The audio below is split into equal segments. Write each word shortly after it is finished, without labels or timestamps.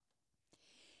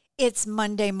It's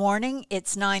Monday morning,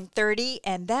 it's 9:30,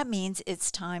 and that means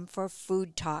it's time for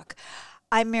Food Talk.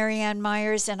 I'm Marianne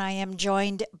Myers, and I am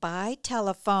joined by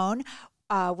telephone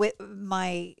with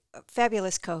my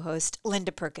fabulous co-host,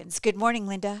 Linda Perkins. Good morning,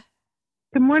 Linda.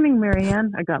 Good morning,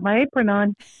 Marianne. I got my apron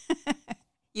on.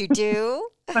 You do?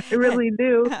 I really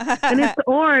do. And it's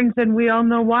orange, and we all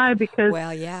know why, because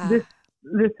Well, yeah.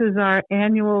 this is our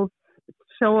annual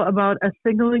show about a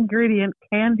single ingredient,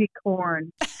 candy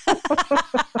corn.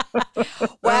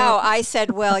 Wow, I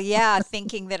said, well, yeah,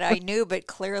 thinking that I knew, but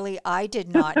clearly I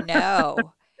did not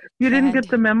know. You didn't get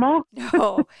the memo?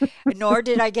 No, nor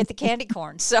did I get the candy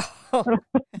corn. So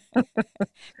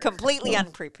completely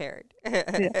unprepared.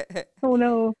 Yeah. Oh,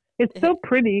 no. It's so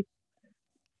pretty.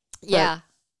 Yeah,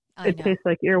 I It know. tastes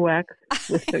like earwax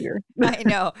with sugar. I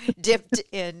know, dipped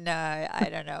in, I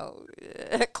don't know,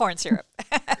 corn syrup.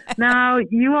 Now,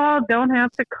 you all don't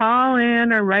have to call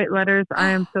in or write letters.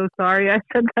 I am so sorry I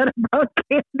said that about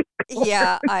candy corn.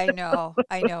 Yeah, I know.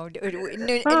 I know.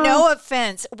 No, Oh, no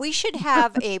offense. We should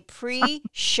have a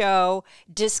pre-show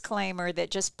disclaimer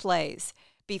that just plays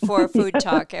before Food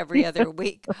Talk every other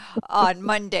week on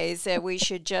Mondays. That we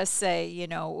should just say,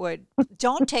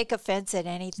 don't take offense at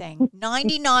anything.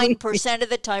 99% of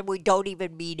the time, we don't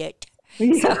even mean it. So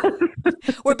yes.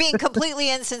 we're being completely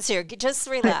insincere. Just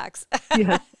relax.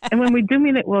 Yes. And when we do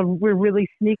mean it, well, we're really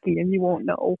sneaky and you won't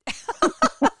know.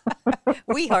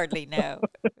 We hardly know.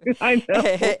 I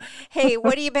know. Hey,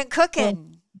 what have you been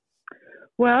cooking?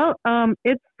 Well,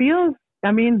 it feels,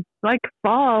 like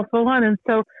fall full on. And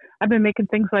so I've been making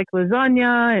things like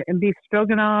lasagna and beef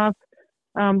stroganoff,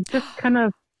 just kind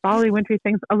of fall-y, wintry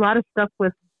things. A lot of stuff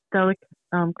with delicate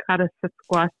cottage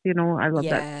squash. I love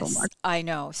that so Yes, much. I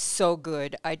know. So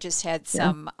good. I just had Yeah.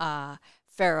 some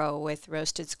farro with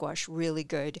roasted squash. Really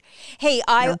good. Hey,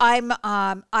 I Yeah. I'm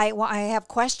I have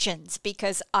questions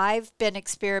because I've been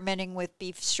experimenting with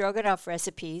beef stroganoff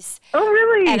recipes, Oh, and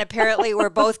really? apparently we're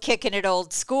both kicking it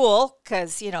old school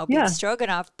because beef Yeah.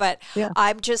 stroganoff. But Yeah.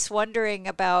 I'm just wondering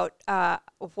about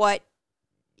what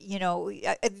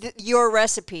your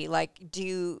recipe. Like, do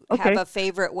you have Okay. a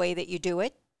favorite way that you do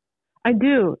it? I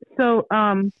do. So,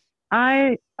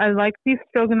 I like beef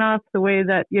stroganoff the way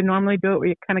that you normally do it, where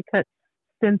you kind of cut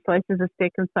thin slices of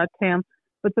steak and saute them.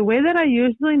 But the way that I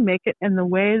usually make it, and the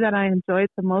way that I enjoy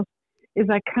it the most, is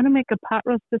I kind of make a pot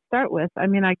roast to start with. I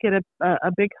get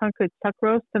a big hunk of chuck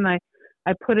roast, and I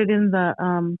put it in the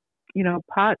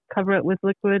pot, cover it with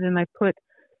liquid, and I put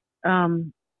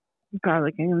um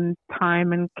garlic and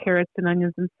thyme and carrots and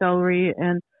onions and celery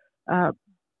and uh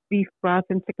beef broth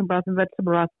and chicken broth and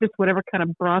vegetable broth, just whatever kind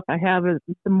of broth I have.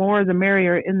 The more the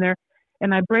merrier in there.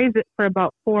 And I braise it for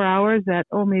about 4 hours at,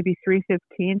 maybe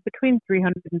 315, between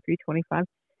 300 and 325.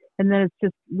 And then it's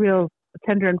just real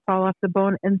tender and fall off the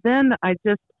bone. And then I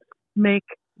just make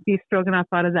beef stroganoff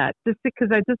out of that, just because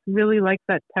I just really like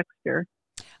that texture.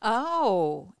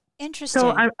 Oh, So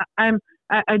interesting.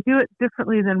 I do it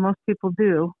differently than most people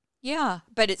do. Yeah,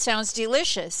 but it sounds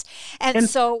delicious. And And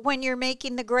so when you're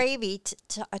making the gravy,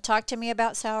 talk to me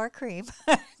about sour cream.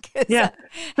 'Cause, yeah,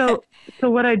 so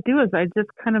what I do is I just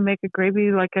kind of make a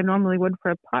gravy like I normally would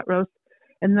for a pot roast,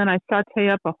 and then I saute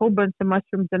up a whole bunch of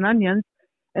mushrooms and onions,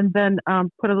 and then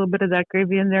put a little bit of that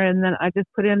gravy in there, and then I just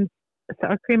put in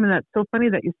sour cream. And that's so funny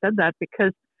that you said that,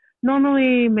 because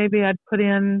normally maybe I'd put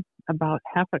in about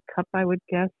half a cup, I would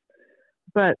guess.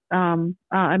 But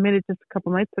I made it just a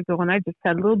couple nights ago, and I just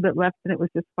had a little bit left, and it was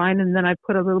just fine. And then I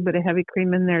put a little bit of heavy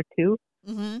cream in there too,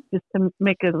 hmm just to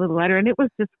make it a little lighter, and it was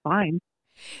just fine.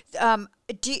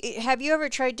 have you ever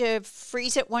tried to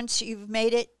freeze it once you've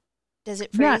made it? Does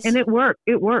it Yeah, and freeze? it worked.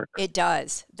 It works. It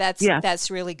does. Yeah,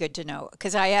 That's really good to know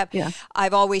because yeah,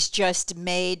 I've always just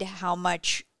made how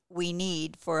much we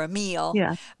need for a meal,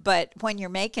 yeah, but when you're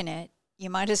making it, you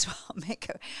might as well make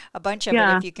a bunch of it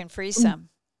yeah. if you can freeze some.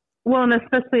 Well, and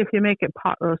especially if you make it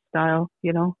pot roast style,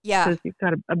 Yeah, because you've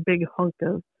got a big hunk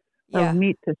of yeah,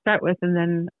 meat to start with, and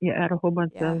then you add a whole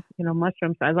bunch yeah, of,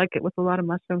 mushrooms. I like it with a lot of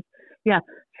mushrooms. Yeah.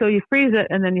 So you freeze it,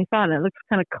 and then you thaw it. It looks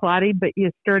kind of cloddy, but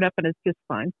you stir it up, and it's just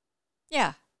fine.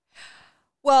 yeah.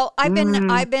 Well, Mmm,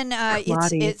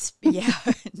 cloddy. it's yeah,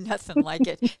 nothing like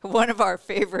it. One of our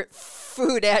favorite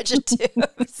food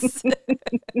adjectives.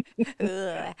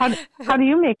 Ugh. How do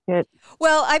you make it?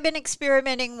 Well, I've been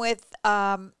experimenting with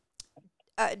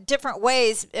different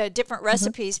ways, different Hmm.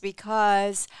 recipes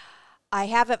because I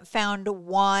haven't found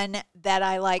one that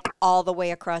I like all the way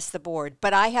across the board.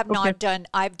 But I have Okay. not done.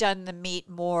 I've done the meat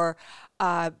more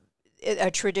uh,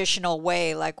 a traditional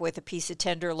way, like with a piece of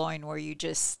tenderloin, where you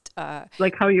just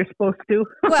Like how you're supposed to.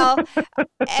 well,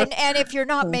 and if you're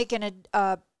not making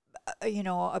a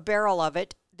barrel of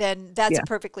it, then that's a Yeah.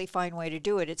 perfectly fine way to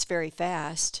do it. It's very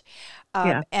fast.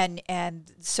 Yeah.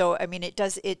 And so, I mean,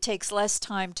 it takes less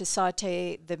time to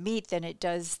saute the meat than it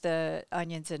does the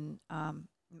onions and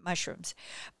mushrooms.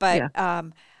 But Yeah.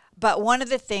 but one of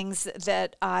the things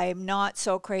that I'm not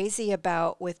so crazy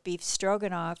about with beef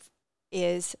stroganoff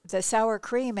is the sour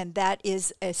cream, and that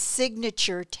is a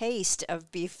signature taste of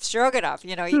beef stroganoff.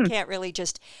 You know, you Hmm. can't really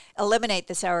just eliminate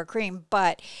the sour cream,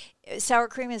 but sour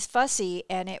cream is fussy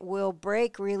and it will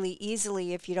break really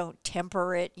easily if you don't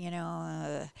temper it, you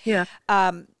know. Yeah.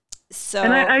 Um, And so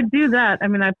I do that. I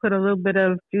mean, I put a little bit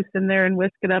of juice in there and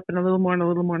whisk it up, and a little more and a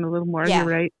little more and a little more. You're yeah,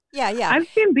 right. yeah. I've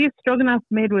seen beef stroganoff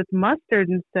made with mustard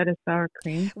instead of sour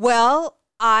cream. Well,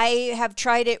 I have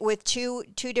tried it with two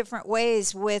different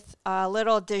ways, with a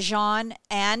little Dijon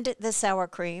and the sour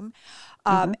cream,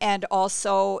 Uh-huh. and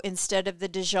also instead of the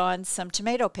Dijon, some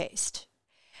tomato paste.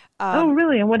 Oh, Um,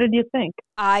 really? And what did you think?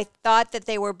 I thought that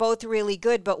they were both really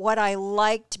good, but what I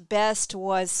liked best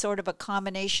was sort of a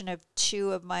combination of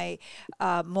two of my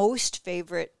most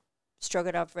favorite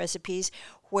stroganoff recipes,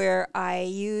 where I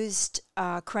used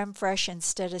creme fraiche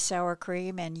instead of sour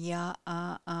cream, and Yeah,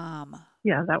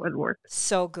 that would work.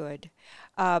 so good.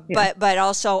 Yeah. But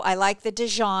also I like the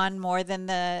Dijon more than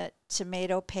the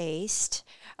tomato paste.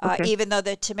 Okay. Even though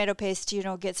the tomato paste, you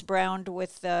know, gets browned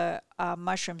with the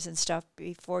mushrooms and stuff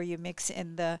before you mix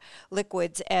in the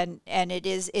liquids, and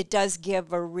it does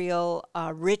give a real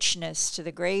richness to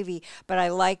the gravy. But I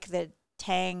like the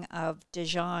tang of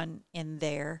Dijon in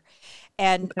there,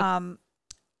 and Okay.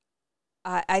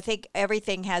 I think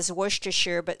everything has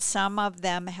Worcestershire, but some of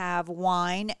them have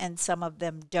wine and some of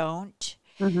them don't.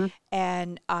 Mm-hmm.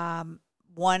 And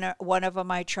one of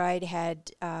them I tried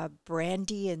had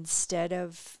brandy instead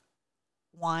of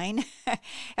wine,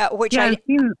 which Yeah, I've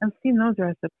seen those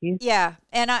recipes. yeah,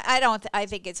 and I don't I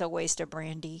think it's a waste of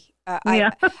brandy. Yeah.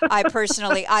 I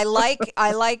personally I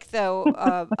like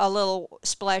though a little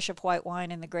splash of white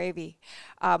wine in the gravy.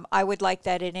 I would like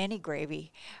that in any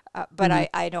gravy, but Mm-hmm.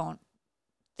 I don't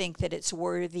think that it's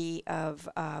worthy of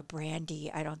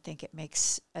brandy. I don't think it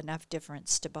makes enough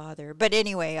difference to bother. But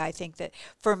anyway, I think that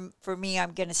for me,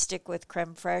 I'm going to stick with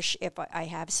creme fraiche if I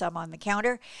have some on the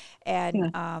counter,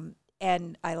 Yeah.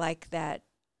 and I like that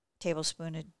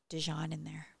tablespoon of Dijon in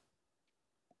there.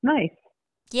 Nice.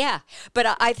 Yeah, but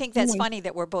I think that's Mm. funny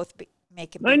that we're both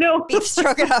making I know. beef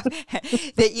stroganoff.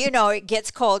 That you know it gets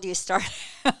cold, you start.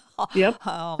 Yep.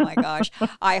 Oh my gosh!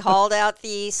 I hauled out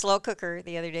the slow cooker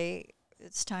the other day.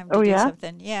 It's time to Oh, do yeah?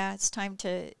 something. Yeah, it's time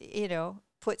to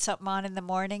put something on in the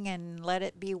morning and let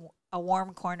it be a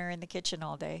warm corner in the kitchen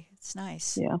all day. It's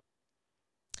nice. Yeah.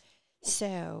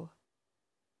 So,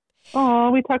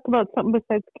 Oh, we talked about something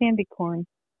besides candy corn.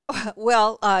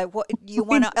 well, what you We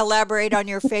want to elaborate on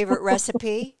your favorite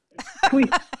recipe? we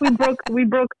broke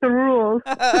the rules.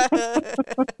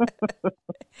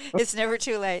 It's never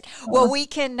too late. Well, we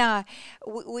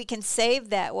can save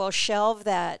that. We'll shelve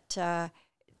that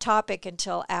topic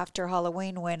until after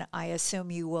Halloween, when I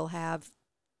assume you will have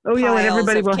Oh, yeah, when piles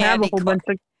everybody of will have a candy whole corn. bunch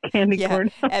of candy Yeah,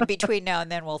 corn. and between now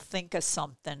and then we'll think of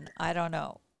something. I don't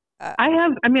know. Uh, I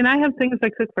have things I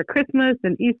cook for Christmas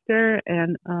and Easter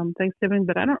and Thanksgiving,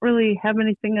 but I don't really have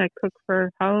anything I cook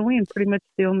for Halloween. Pretty much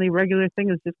the only regular thing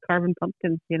is just carving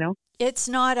pumpkins. it's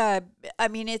not a. I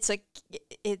mean, it's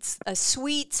a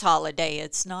sweets holiday.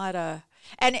 It's not a.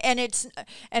 And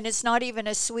it's not even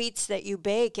a sweets that you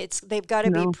bake. They've got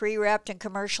to be No. pre-wrapped and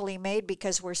commercially made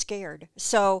because we're scared.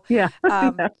 So Yeah.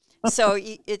 um, Yeah.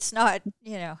 it's not,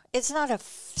 it's not a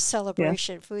Yeah.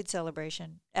 food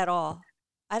celebration at all.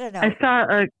 I don't I know.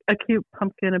 saw a cute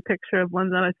pumpkin, a picture of one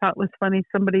that I thought was funny.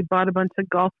 Somebody bought a bunch of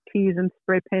golf tees and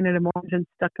spray painted them orange and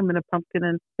stuck them in a pumpkin,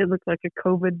 and it looked like a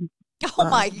COVID, Oh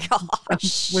my what do you call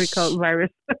gosh. it,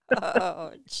 virus.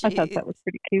 Oh, I thought jeez. that was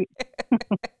pretty cute.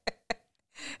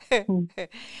 Hmm.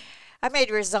 I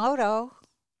made risotto.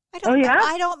 Oh, yeah?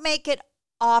 I don't make it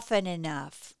often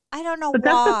enough. I don't know But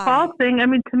that's a fall why. thing. I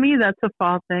mean, to me, that's a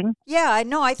fall thing. Yeah, I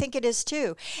know. I think it is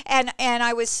too. And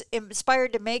I was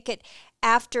inspired to make it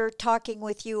after talking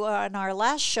with you on our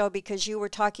last show, because you were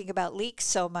talking about leeks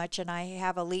so much, and I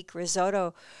have a leek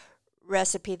risotto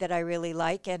recipe that I really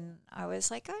like, and I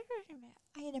was like, I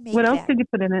need to What make else that. did you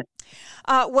put in it?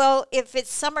 Well, if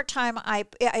it's summertime, I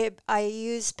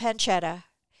use pancetta.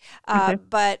 Okay.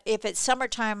 But if it's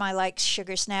summertime, I like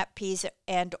sugar snap peas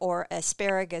and or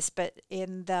asparagus. But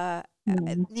in the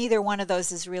Mm-hmm. neither one of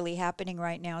those is really happening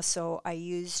right now. So I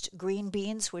used green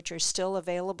beans, which are still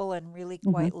available and really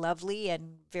Mm-hmm. quite lovely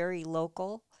and very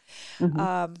local, Mm-hmm.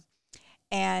 um,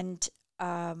 and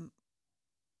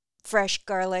fresh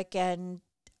garlic, and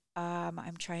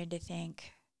I'm trying to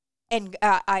think. And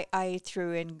I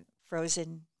threw in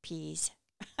frozen peas.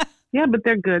 Yeah, but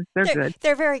they're good. They're They're good.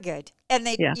 they're very good, and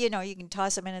they Yeah. you can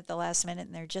toss them in at the last minute,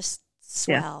 and they're just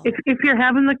Yeah. swell. If you're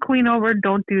having the queen over,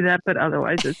 don't do that. But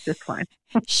otherwise, it's just fine.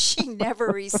 She never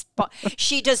responds.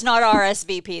 She does not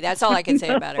RSVP. That's all I can say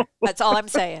about her. That's all I'm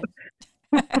saying.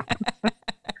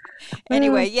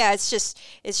 Anyway, yeah, it's just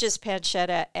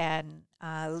pancetta and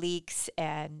leeks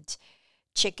and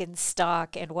chicken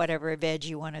stock and whatever veg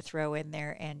you want to throw in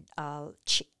there, and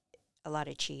a lot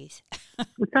of cheese.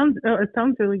 It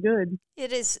sounds really good.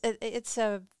 It is. It's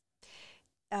a.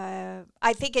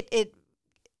 I think it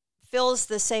fills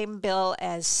the same bill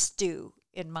as stew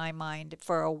in my mind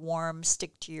for a warm,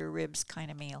 stick to your ribs kind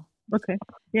of meal. Okay.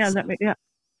 Yeah, So yeah,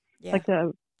 yeah, like a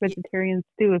Y- vegetarian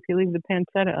stew if you leave the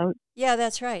pancetta out. yeah,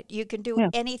 that's right. You can do Yeah.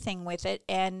 anything with it,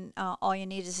 and all you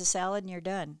need is a salad, and you're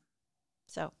done.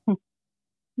 So Hmm,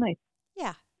 nice.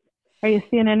 yeah. Are you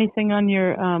seeing anything on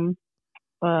your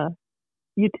uh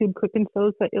YouTube cooking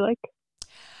shows that you like?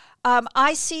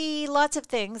 I see lots of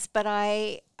things, but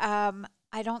I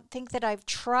don't think that I've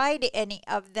tried any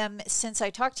of them since I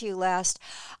talked to you last.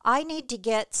 I need to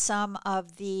get some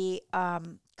of the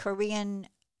Korean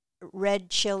red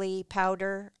chili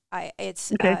powder.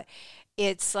 Okay.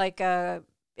 It's like a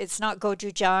it's not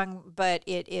gochujang, but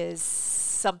it is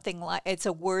something like it's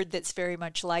a word that's very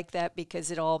much like that because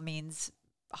it all means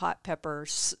hot pepper,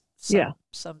 Yeah.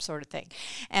 some sort of thing,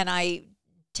 and I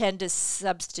tend to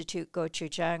substitute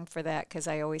gochujang for that because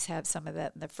I always have some of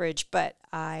that in the fridge. But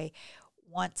I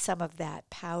want some of that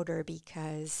powder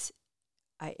because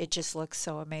it just looks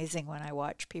so amazing when I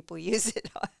watch people use it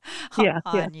Yeah.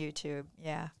 Yeah. on YouTube.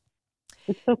 Yeah.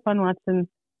 It's so fun watching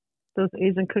those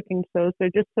Asian cooking shows. They're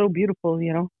just so beautiful.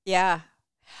 Yeah.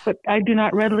 But I do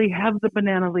not readily have the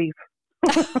banana leaf.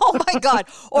 Oh my God.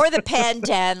 Or the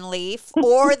pandan leaf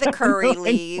or the curry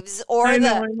leaves or I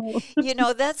know, the, I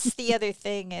know. that's the other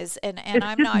thing is, and It's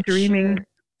I'm just not dreaming.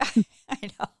 sure. I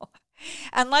know.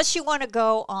 Unless you want to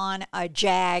go on a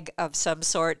jag of some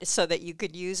sort so that you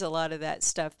could use a lot of that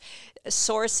stuff,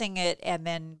 sourcing it and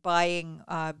then buying,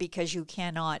 because you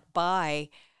cannot buy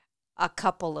a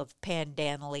couple of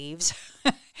pandan leaves,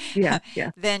 Yeah,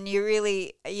 yeah, then you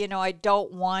really, I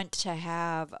don't want to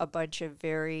have a bunch of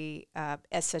very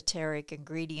esoteric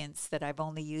ingredients that I've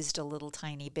only used a little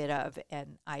tiny bit of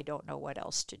and I don't know what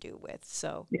else to do with.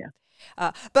 So,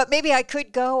 yeah. but maybe I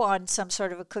could go on some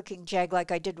sort of a cooking jag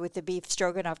like I did with the beef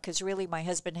stroganoff because really my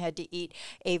husband had to eat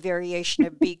a variation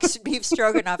of beef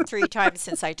stroganoff 3 times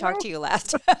since I talked to you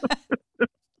last.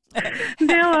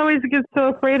 Dale always gets so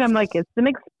afraid. I'm like, it's an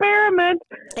experiment.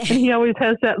 And he always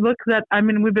has that look that, I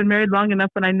mean, we've been married long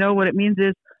enough and I know what it means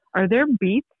is, are there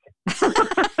beets?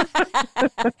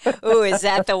 Ooh, is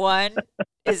that the one?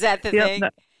 Is that the Yep, thing?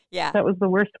 Yeah. that was the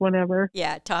worst one ever.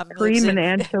 Yeah. Tom lives Cream and in.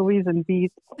 anchovies and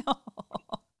beets. I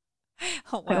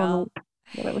don't know Well,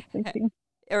 what I was thinking.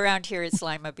 around here it's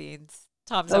lima beans.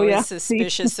 Tom's Oh, always yeah. See?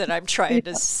 suspicious that I'm trying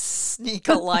to sneak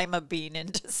a lima bean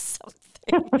into something.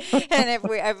 And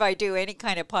if I do any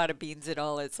kind of pot of beans at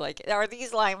all, it's like, are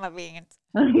these lima beans?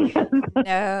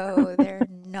 No, they're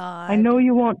I not. know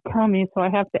you won't tell me, so I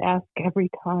have to ask every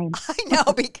time. I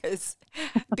know because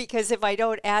if I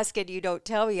don't ask and you don't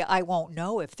tell me, I won't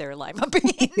know if they're lima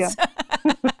Yeah.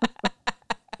 beans.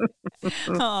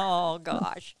 Oh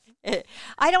gosh.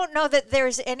 I don't know that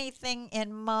there's anything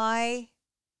in my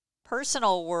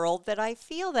personal world that I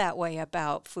feel that way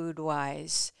about food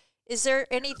wise. Is there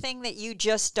anything that you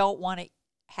just don't want to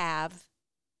have?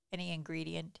 Any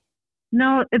ingredient?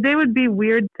 No, they would be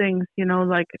weird things,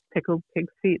 like pickled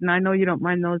pig's feet. And I know you don't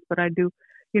mind those, but I do,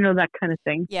 that kind of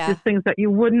thing. Yeah. Just things that you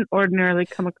wouldn't ordinarily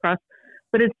come across.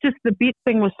 But it's just the beet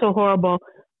thing was so horrible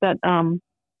that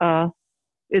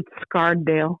it's scarred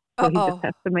Dale. So he just Uh-oh.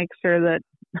 has to make sure that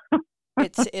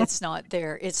It's not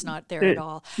there. It's not there at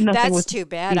all. nothing That's with too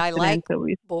bad. beets I and like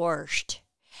anchovies. borscht.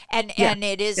 And Yeah, and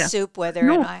it is yeah. soup weather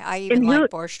and No, I even and like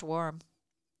borscht warm.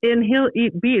 he'll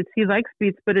eat beets. He likes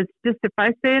beets, but it's just if I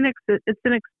say it's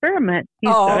an experiment. He's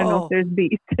got to know if Oh. there's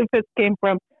beets if it came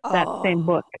from that same Oh.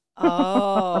 book.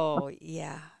 Oh,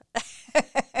 yeah.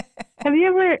 Have you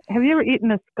ever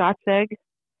eaten a Scotch egg?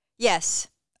 Yes.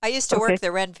 I used to Okay. work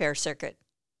the Ren Fair circuit.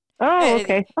 Oh,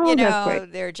 okay. Oh, that's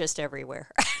great. They're just everywhere.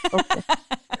 Okay.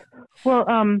 Well,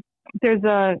 there's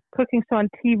a cooking show on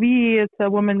TV. It's a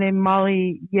woman named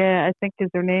Molly. Yeah, I think is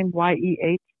her name,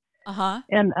 Yeh. Uh-huh.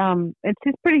 And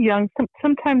she's pretty young.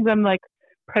 Sometimes I'm like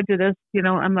prejudiced.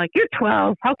 I'm like, you're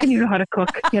 12. How can you know how to cook?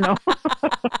 You don't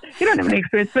have any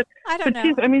experience. But I don't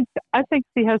she's. know. I mean, I think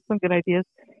she has some good ideas.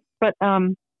 But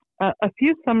a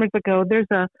few summers ago, there's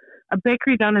a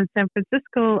bakery down in San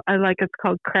Francisco. I like. It's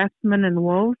called Craftsman and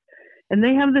Wolves. And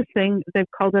they have this thing, they've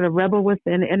called it a Rebel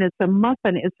Within, and it's a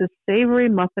muffin. It's a savory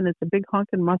muffin. It's a big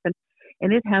honking muffin,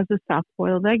 and it has a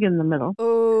soft-boiled egg in the middle.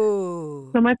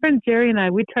 Oh. So my friend Jerry and I,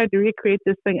 we tried to recreate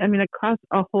this thing, I mean, across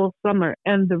a whole summer.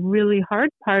 And the really hard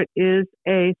part is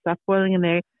A, soft-boiling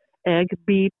an egg,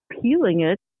 B, peeling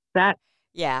it. That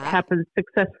Yeah. happens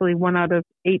successfully 1 out of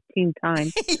 18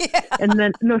 times. Yeah. And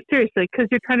then, no, seriously, because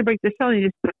you're trying to break the shell and you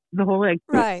just the whole egg.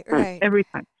 Right. Every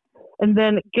time. And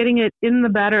then getting it in the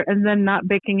batter and then not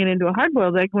baking it into a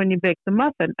hard-boiled egg when you bake the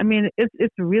muffin. I mean,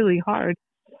 it's really hard.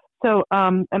 So,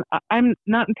 and I'm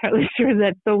not entirely sure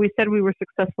that though we said we were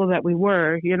successful, that we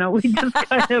were, we just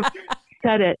kind of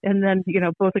said it and then,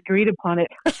 both agreed upon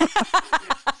it.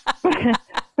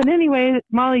 But anyway,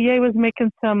 Molly Ye was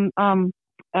making some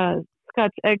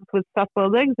Scotch eggs with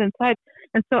soft-boiled eggs inside.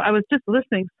 And so I was just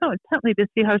listening so intently to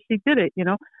see how she did it,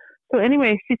 So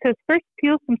anyway, she says, first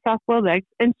peel some soft-boiled eggs,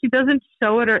 and she doesn't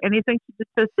show it or anything. She just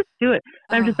says, just do it.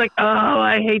 And I'm just like, oh,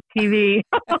 I hate TV.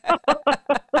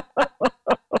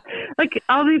 Like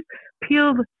all these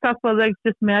peeled soft-boiled eggs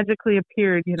just magically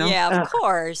appeared, Yeah, of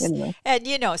course. Anyway, and,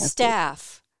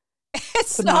 staff.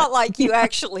 It's not like you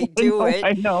actually do it.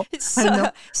 I know.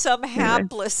 Some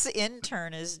hapless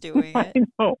intern is doing it. I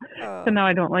know. Oh. So now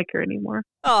I don't like her anymore.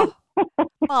 Oh,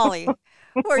 Molly,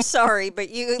 we're sorry, but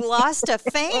you lost a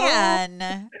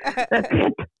fan. That's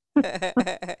it.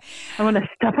 I'm going to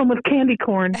stuff them with candy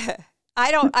corn.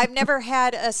 I've never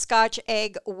had a Scotch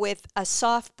egg with a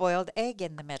soft-boiled egg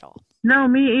in the middle. No,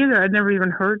 me either. I'd never even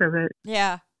heard of it.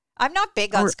 Yeah. I'm not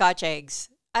big on Scotch eggs.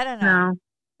 I don't know.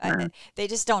 No. They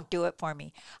just don't do it for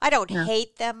me. I don't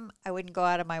hate them. I wouldn't go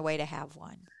out of my way to have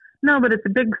one. No, but it's a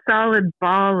big solid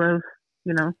ball of,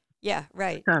 Yeah,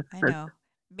 right. stuff. I know.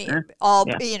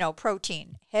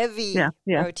 Protein. Heavy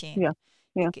protein.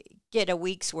 Yeah. Get a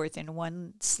week's worth in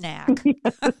one snack.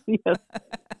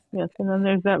 Yes. And then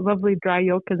there's that lovely dry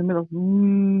yolk in the middle.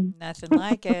 Nothing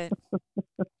like it.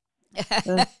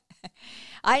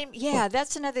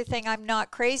 That's another thing I'm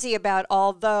not crazy about,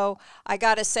 although I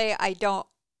got to say I don't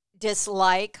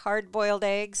dislike hard-boiled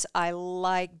eggs. I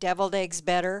like deviled eggs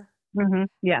better. Mm-hmm.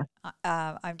 Yeah.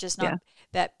 I'm just not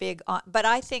that big on, but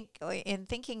I think in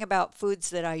thinking about foods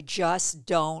that I just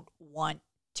don't want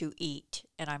to eat,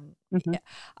 and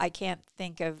I can't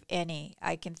think of any.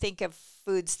 I can think of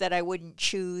foods that I wouldn't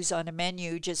choose on a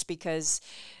menu just because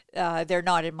they're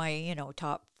not in my,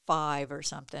 top 5 or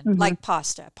something. Like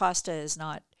pasta. Pasta is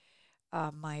not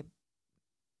I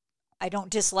don't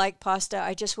dislike pasta.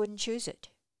 I just wouldn't choose it.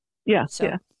 Yeah.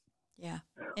 So, yeah.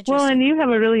 Well, and you have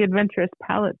a really adventurous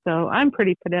palate, though. I'm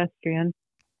pretty pedestrian.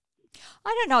 I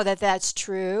don't know that that's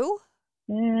true.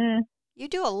 Yeah. You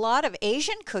do a lot of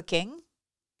Asian cooking.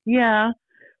 Yeah,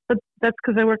 but that's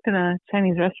because I worked in a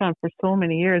Chinese restaurant for so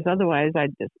many years. Otherwise,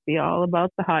 I'd just be all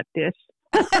about the hot dish.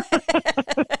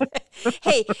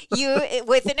 Hey, you,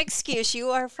 with an excuse, you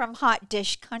are from hot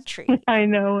dish country. I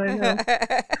know.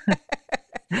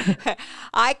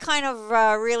 I kind of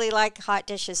really like hot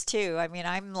dishes too. I mean,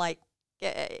 I'm like,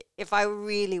 if I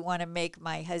really want to make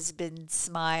my husband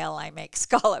smile, I make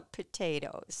scalloped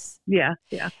potatoes. Yeah.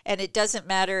 And it doesn't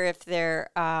matter if they're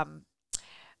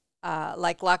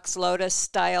like Lux Lotus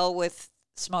style with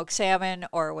smoked salmon,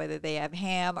 or whether they have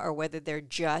ham, or whether they're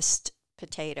just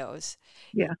potatoes.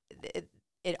 Yeah.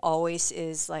 It always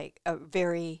is like a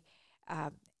very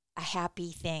a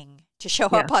happy thing to show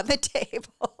up on the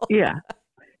table. Yeah.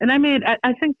 And I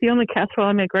think the only casserole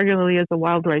I make regularly is a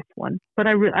wild rice one, but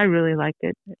I really like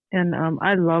it. And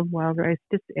I love wild rice.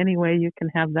 Just any way you can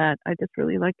have that. I just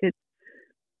really like it.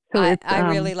 So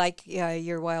I really like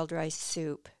your wild rice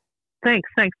soup. Thanks.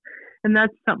 And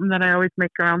that's something that I always make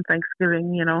around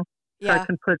Thanksgiving, so I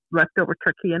can put leftover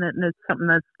turkey in it. And it's something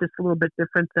that's just a little bit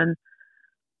different than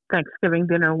Thanksgiving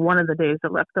dinner, one of the days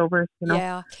of leftovers,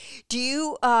 Yeah. Do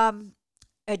you,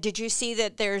 did you see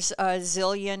that there's a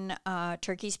zillion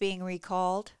turkeys being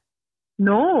recalled?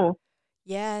 No.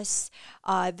 Yes.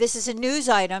 This is a news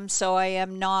item, so I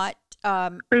am not.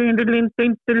 Right.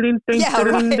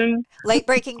 Late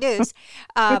breaking news.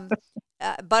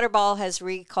 Butterball has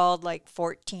recalled like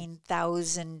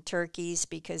 14,000 turkeys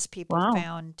because people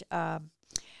found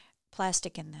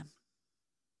plastic in them.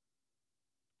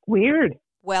 Weird.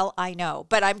 Well, I know,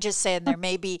 but I'm just saying there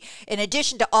may be, in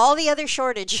addition to all the other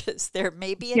shortages, there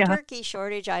may be a turkey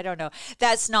shortage. I don't know.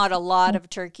 That's not a lot of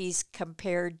turkeys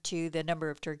compared to the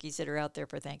number of turkeys that are out there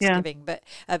for Thanksgiving, but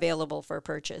available for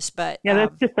purchase. But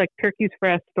that's just like turkeys for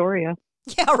Astoria.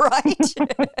 Yeah, right.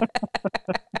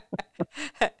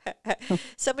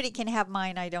 Somebody can have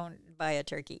mine. I don't buy a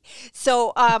turkey.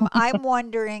 So I'm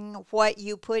wondering what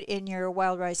you put in your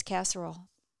wild rice casserole.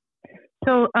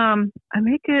 So I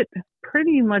make it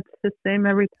pretty much the same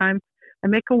every time. I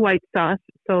make a white sauce,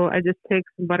 so I just take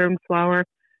some butter and flour,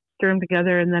 stir them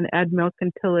together, and then add milk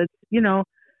until it's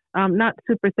not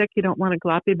super thick. You don't want it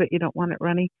gloppy, but you don't want it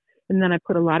runny. And then I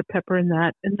put a lot of pepper in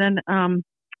that. And then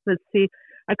let's see,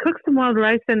 I cook some wild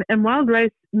rice, and wild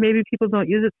rice maybe people don't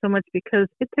use it so much because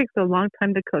it takes a long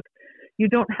time to cook. You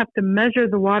don't have to measure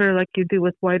the water like you do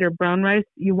with white or brown rice.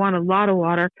 You want a lot of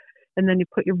water, and then you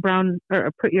put your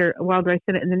put your wild rice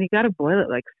in it, and then you got to boil it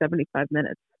like 75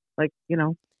 minutes. Like,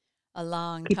 A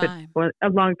long keep it time. for a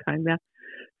long time. Yeah.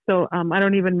 So I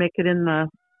don't even make it in the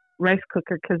rice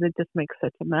cooker because it just makes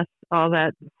such a mess. All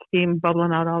that steam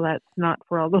bubbling out, all that snot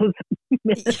for all those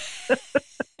minutes.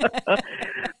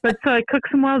 But so I cook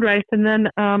some wild rice, and then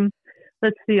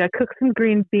let's see, I cook some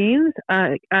green beans.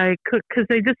 I cook because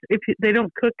they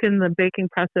don't cook in the baking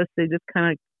process. They just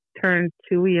kind of turn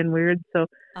chewy and weird. So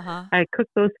Uh-huh. I cook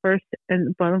those first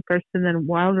and boil them first, and then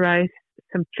wild rice,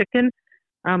 some chicken.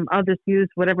 I'll just use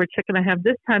whatever chicken I have.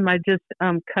 This time I just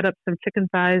cut up some chicken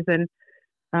thighs and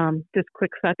just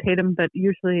quick sauteed them. But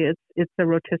usually it's a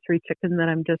rotisserie chicken that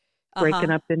I'm just breaking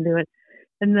Uh-huh. up into it.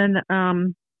 And then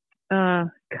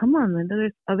come on, Linda,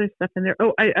 there's other stuff in there.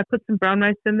 Oh, I put some brown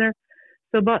rice in there.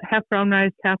 So about half brown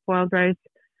rice, half wild rice,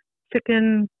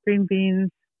 chicken, green beans,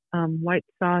 white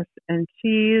sauce, and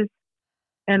cheese,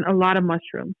 and a lot of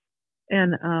mushrooms.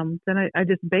 And then I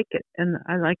just bake it, and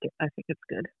I like it. I think it's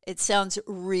good. It sounds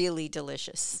really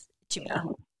delicious to Yeah,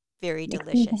 me. Very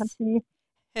makes me delicious. happy.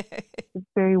 It's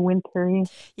very wintry.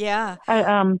 Yeah.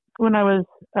 I when I was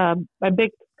I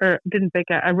baked or didn't bake.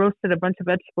 I roasted a bunch of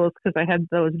vegetables because I had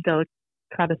those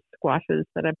delicata squashes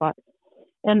that I bought,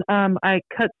 and I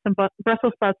cut some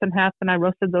Brussels sprouts in half, and I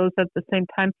roasted those at the same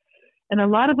time. And a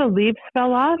lot of the leaves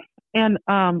fell off, and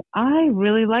I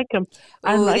really like them.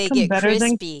 I Oh, like they them get better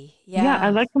than crispy. yeah, I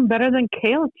Yeah. like them better than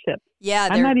kale chips. Yeah,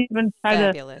 I they're might even try to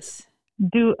fabulous.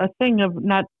 do a thing of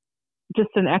not just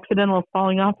an accidental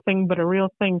falling off thing, but a real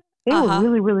thing. They were Uh-huh.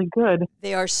 really, really good.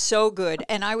 They are so good.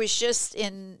 And I was just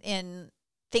in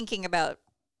thinking about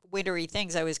wintry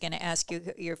things. I was going to ask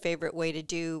you your favorite way to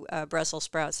do Brussels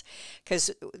sprouts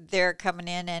because they're coming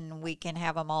in and we can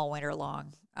have them all winter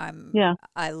long. Yeah,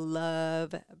 I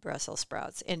love Brussels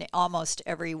sprouts in almost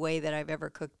every way that I've ever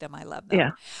cooked them. I love them,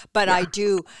 yeah, but yeah. I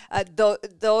do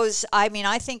those. I mean,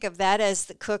 I think of that as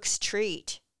the cook's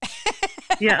treat.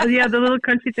 Yeah, yeah, the little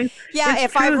crunchy things. Yeah, It's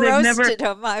if I've true. They've never, roasted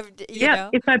them, I've yeah,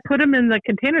 if I put them in the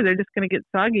container, they're just going to get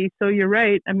soggy. So you're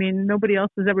right. I mean, nobody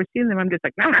else has ever seen them. I'm just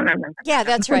like, no, no, no, Yeah,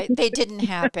 that's right. They didn't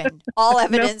happen. All no.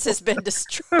 evidence has been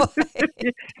destroyed.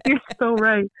 You're so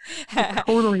right. You're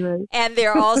totally right. And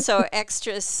they're also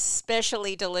extra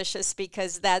specially delicious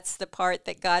because that's the part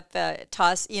that got the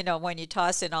toss, when you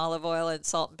toss in olive oil and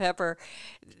salt and pepper,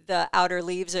 the outer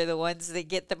leaves are the ones that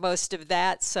get the most of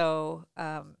that. So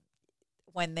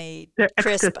when they They're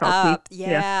extra crisp salty. up, Yeah,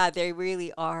 yeah, they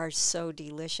really are so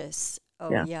delicious.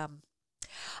 Oh, yeah, yum.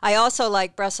 I also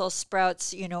like Brussels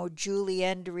sprouts,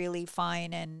 julienned really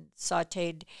fine and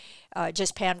sauteed,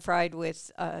 just pan fried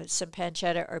with some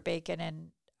pancetta or bacon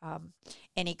and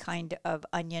any kind of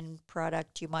onion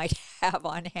product you might have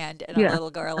on hand and a yeah.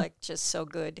 little garlic. Just so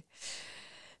good.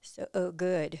 So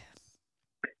good.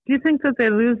 Do you think that they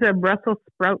lose their Brussels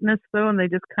sproutness though, and they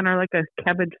just kind of like a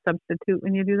cabbage substitute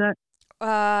when you do that?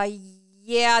 Uh,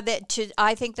 yeah,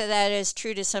 I think that is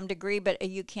true to some degree, but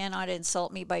you cannot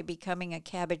insult me by becoming a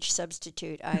cabbage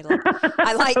substitute. I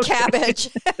like Okay. cabbage.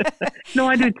 No,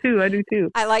 I do too. I do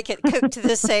too. I like it cooked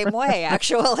the same way,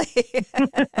 actually.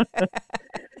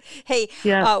 Hey,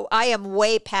 Yeah. I am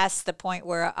way past the point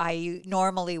where I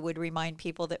normally would remind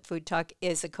people that Food Talk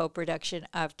is a co-production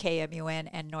of KMUN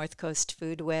and North Coast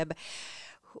Food Web,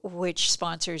 which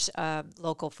sponsors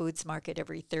local foods market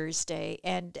every Thursday.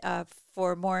 And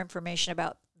for more information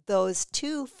about those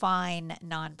two fine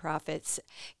nonprofits,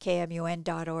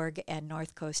 kmun.org and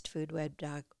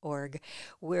northcoastfoodweb.org,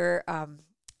 we're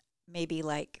maybe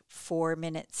like 4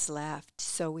 minutes left.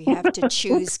 So we have to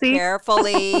choose Oopsie.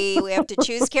 carefully. We have to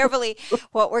choose carefully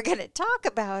what we're going to talk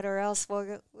about, or else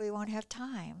we won't have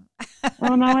time.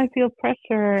 Oh, now I feel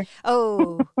pressure.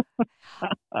 Oh,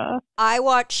 Uh, I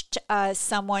watched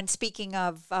someone, speaking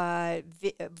of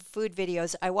food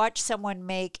videos, I watched someone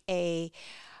make a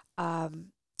um,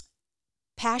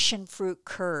 passion fruit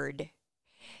curd.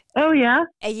 oh, yeah.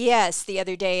 Yes, the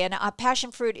other day. And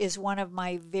passion fruit is one of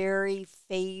my very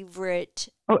favorite.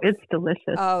 Oh, it's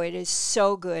delicious. Oh, it is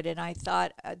so good. And I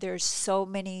thought there's so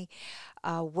many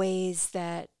ways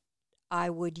that I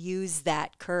would use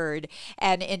that curd,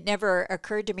 and it never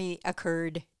occurred to me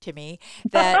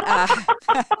that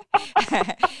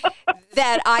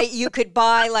that you could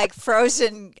buy like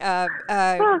frozen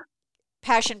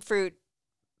passion fruit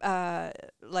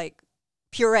like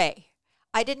puree.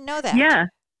 I didn't know that. Yeah.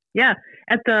 Yeah.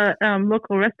 At the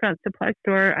local restaurant supply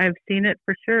store, I've seen it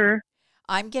for sure.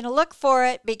 I'm going to look for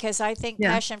it because I think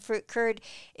Yeah. passion fruit curd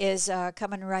is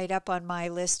coming right up on my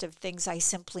list of things I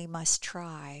simply must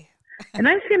try. And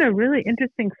I've seen a really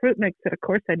interesting fruit mix that, of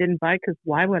course, I didn't buy because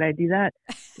why would I do that?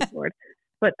 Good Lord.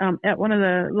 But at one of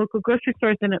the local grocery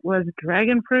stores, and it was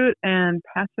dragon fruit and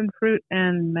passion fruit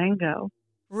and mango.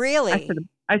 Really? I should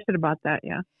have bought that,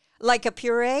 yeah. Like a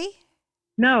puree?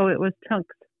 No, it was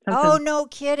chunks. Oh, no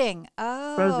kidding.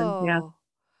 Oh. Frozen, yeah.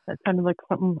 That sounded like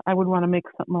something I would want to make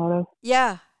something out of.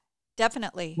 Yeah,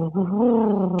 definitely.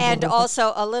 And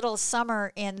also a little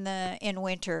summer in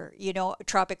winter,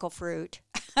 tropical fruit.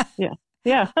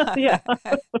 Yeah.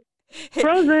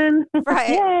 Frozen.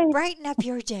 Brighten up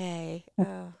your day.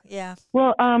 Oh, yeah.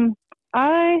 Well,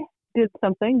 I did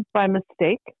something by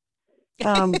mistake,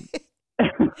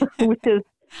 which is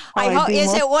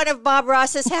is it one of Bob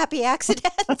Ross's happy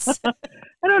accidents?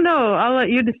 I don't know. I'll let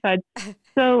you decide.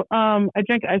 So I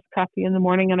drank iced coffee in the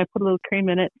morning, and I put a little cream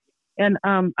in it. And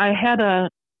I had a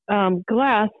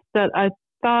glass that I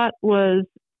thought was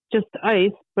just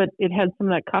ice, but it had some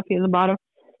of that coffee in the bottom.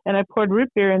 And I poured root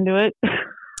beer into it.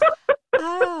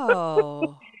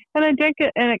 Oh. And I drank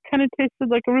it, and it kind of tasted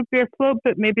like a root beer float,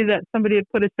 but maybe that somebody had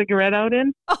put a cigarette out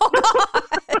in. Oh, God.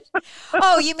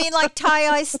 Oh, you mean like Thai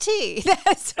iced tea?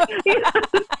 That's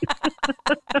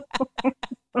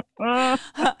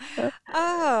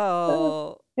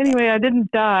Oh. Anyway, I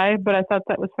didn't die, but I thought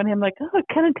that was funny. I'm like, oh, it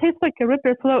kind of tastes like a root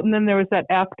beer float. And then there was that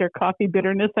after coffee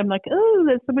bitterness. I'm like, oh,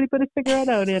 that somebody put a cigarette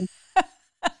out in.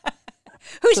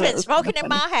 Who's been smoking in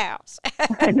my house?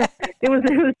 I know. It was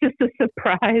just a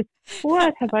surprise.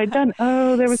 What have I done?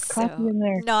 Oh, there was coffee in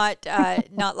there. Not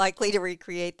likely to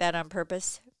recreate that on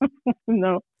purpose.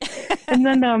 No. And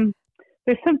then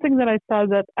there's something that I saw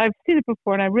that I've seen it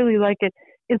before, and I really like it.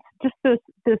 It's just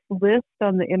this list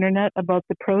on the internet about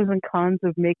the pros and cons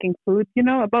of making food.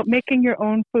 About making your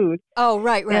own food. Oh,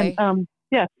 right. And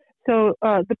yeah. So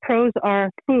the pros are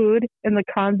food, and the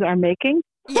cons are making.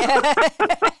 Yeah.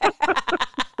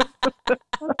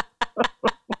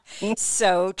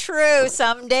 So true.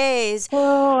 Some days.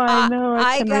 Oh, I know.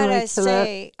 I gotta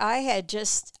say, I had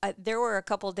just there were a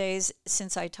couple days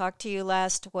since I talked to you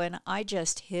last when I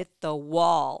just hit the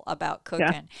wall about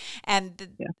cooking, and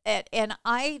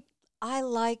I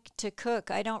like to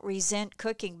cook. I don't resent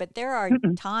cooking, but there are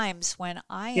times when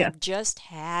I have just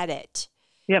had it.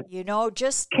 Yep.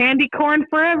 Just candy corn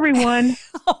for everyone.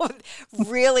 Oh,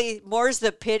 really, more's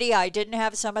the pity I didn't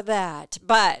have some of that.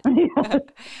 But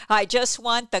I just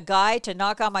want the guy to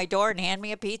knock on my door and hand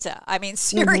me a pizza. I mean,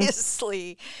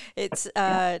 seriously, it's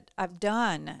I'm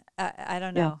done. I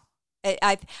don't know.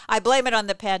 I blame it on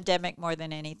the pandemic more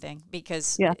than anything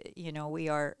because we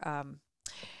are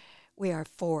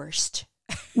forced.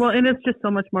 Well, and it's just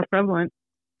so much more prevalent.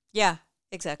 Yeah,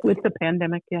 exactly. With the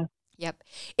pandemic, yeah. Yep.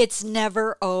 It's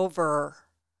never over.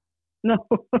 No.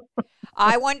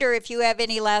 I wonder if you have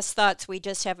any last thoughts. We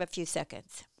just have a few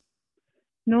seconds.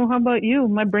 No, how about you?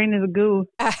 My brain is a goo.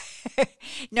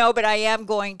 No, but I am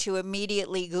going to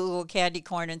immediately Google candy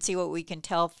corn and see what we can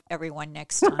tell everyone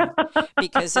next time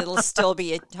because it'll still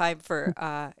be a time for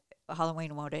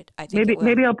Halloween, won't it? I think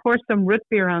maybe I'll pour some root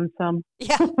beer on some.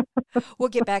 Yeah. We'll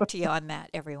get back to you on that,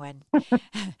 everyone.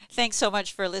 Thanks so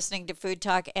much for listening to Food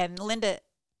Talk. And Linda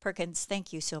Perkins,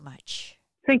 thank you so much.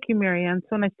 Thank you, Marianne.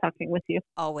 So nice talking with you.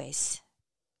 Always.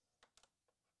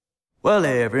 Well,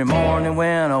 every morning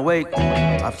when I wake,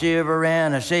 I shiver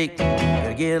and I shake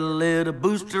to get a little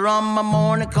booster on my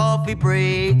morning coffee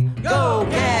break. Go,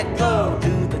 cat, go to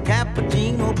the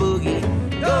cappuccino boogie.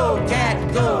 Go,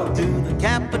 cat, go to the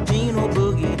cappuccino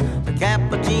boogie. The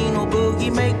cappuccino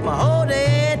boogie make my whole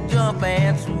day jump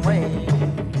and swing.